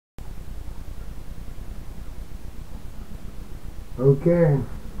Okay.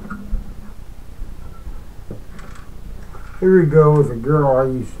 Here we go with a girl I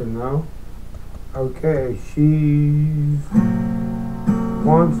used to know. Okay, she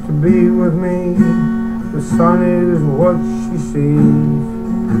wants to be with me. The sun is what she sees.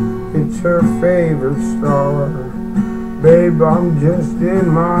 It's her favorite star. Babe, I'm just in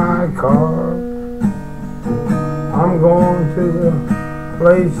my car. I'm going to the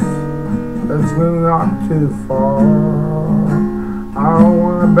place that's not too far. I don't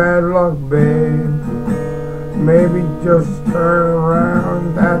want a bad luck, babe. Maybe just turn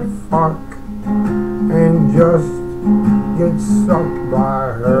around that fuck and just get sucked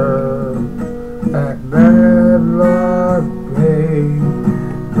by her. That bad luck, babe.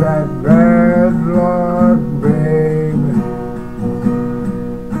 That bad luck, babe.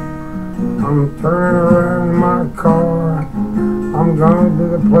 I'm turning around in my car. I'm going to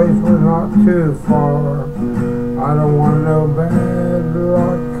the place where not too far. I don't want no bad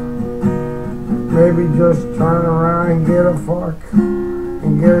luck. Maybe just turn around and get a fuck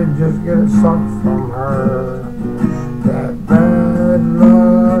and just get a suck from her. That bad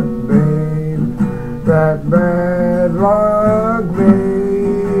luck, babe. That bad luck,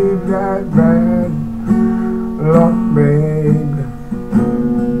 babe. That bad luck, babe.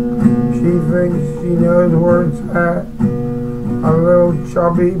 She thinks she knows where it's at. A little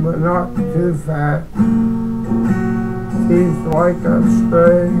chubby but not too fat. Teeth like a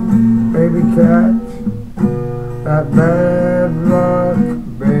stray baby cat. That bad luck,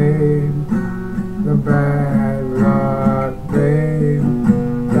 babe. The bad luck, babe.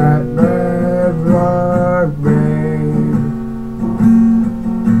 That bad luck, babe.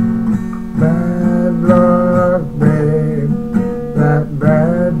 Bad luck, babe. That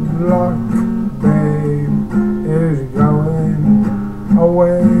bad luck, babe, is going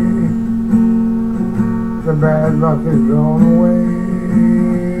away. The bad luck is going away.